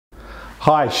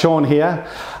Hi, Sean here.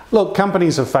 Look,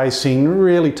 companies are facing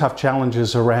really tough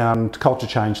challenges around culture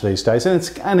change these days, and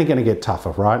it's only going to get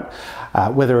tougher, right?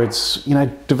 Whether it's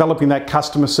developing that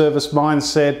customer service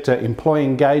mindset, employee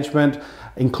engagement,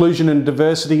 inclusion and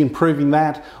diversity, improving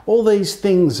that. All these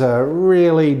things are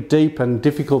really deep and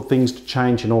difficult things to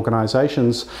change in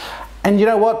organisations. And you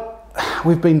know what?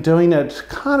 We've been doing it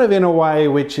kind of in a way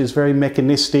which is very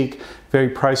mechanistic, very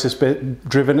process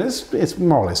driven. It's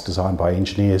more or less designed by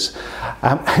engineers.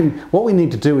 And what we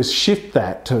need to do is shift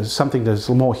that to something that's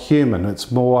more human. It's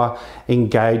more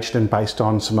engaged and based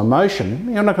on some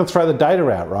emotion. You're not going to throw the data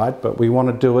out, right? But we want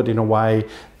to do it in a way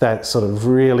that sort of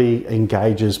really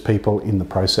engages people in the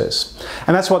process.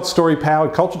 And that's what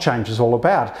story-powered culture change is all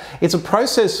about. It's a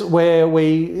process where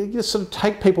we just sort of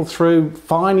take people through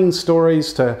finding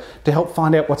stories to help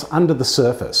find out what's under the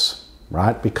surface.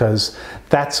 Right? Because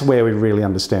that's where we really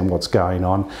understand what's going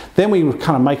on. Then we were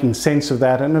kind of making sense of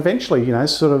that and eventually,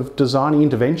 sort of designing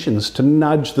interventions to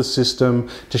nudge the system,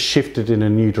 to shift it in a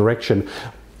new direction.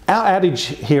 Our adage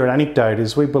here at Anecdote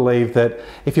is we believe that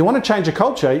if you want to change a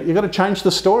culture, you've got to change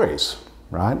the stories,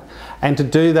 right? And to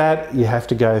do that, you have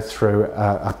to go through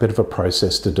a bit of a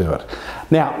process to do it.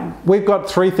 Now, we've got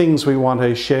 3 things we want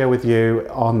to share with you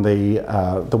on the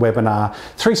webinar,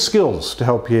 3 skills to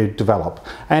help you develop.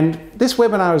 And this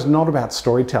webinar is not about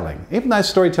storytelling, even though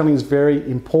storytelling is very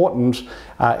important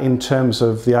in terms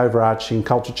of the overarching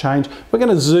culture change. We're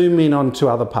going to zoom in on 2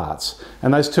 other parts.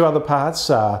 And those 2 other parts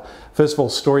are, first of all,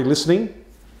 story listening,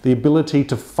 the ability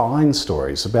to find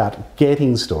stories, about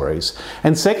getting stories.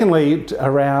 And secondly,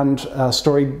 around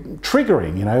story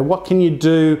triggering, what can you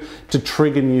do to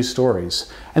trigger new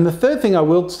stories? And the third thing I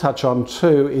will touch on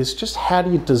too is just how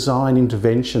do you design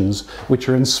interventions which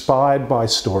are inspired by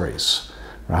stories,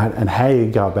 right? And how you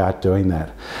go about doing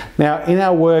that. Now, in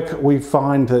our work, we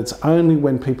find that it's only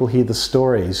when people hear the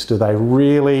stories do they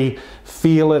really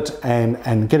feel it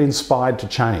and get inspired to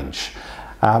change.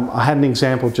 I had an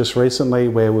example just recently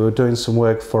where we were doing some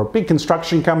work for a big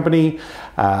construction company.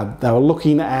 They were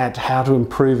looking at how to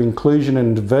improve inclusion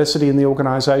and diversity in the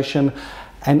organisation.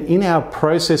 And in our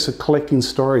process of collecting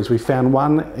stories, we found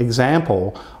one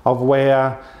example of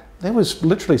where there was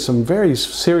literally some very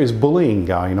serious bullying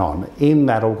going on in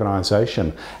that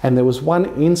organisation. And there was one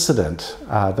incident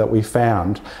that we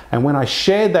found. And when I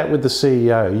shared that with the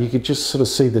CEO, you could just sort of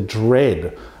see the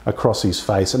dread across his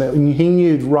face. And he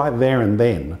knew right there and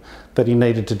then that he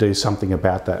needed to do something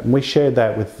about that. And we shared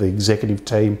that with the executive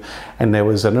team. And there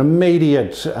was an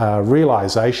immediate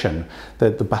realisation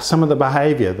that some of the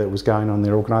behaviour that was going on in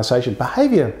their organisation,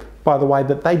 behaviour, by the way,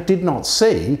 that they did not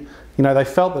see, they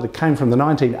felt that it came from the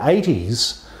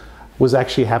 1980s, was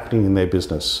actually happening in their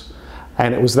business.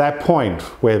 And it was that point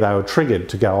where they were triggered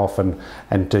to go off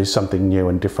and do something new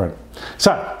and different.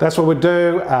 So that's what we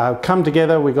do. Come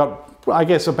together. We got, I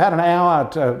guess, about an hour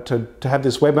to have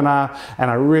this webinar,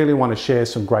 and I really want to share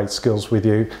some great skills with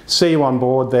you. See you on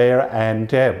board there, and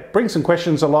bring some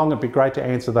questions along. It'd be great to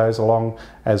answer those along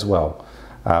as well.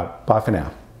 Bye for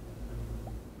now.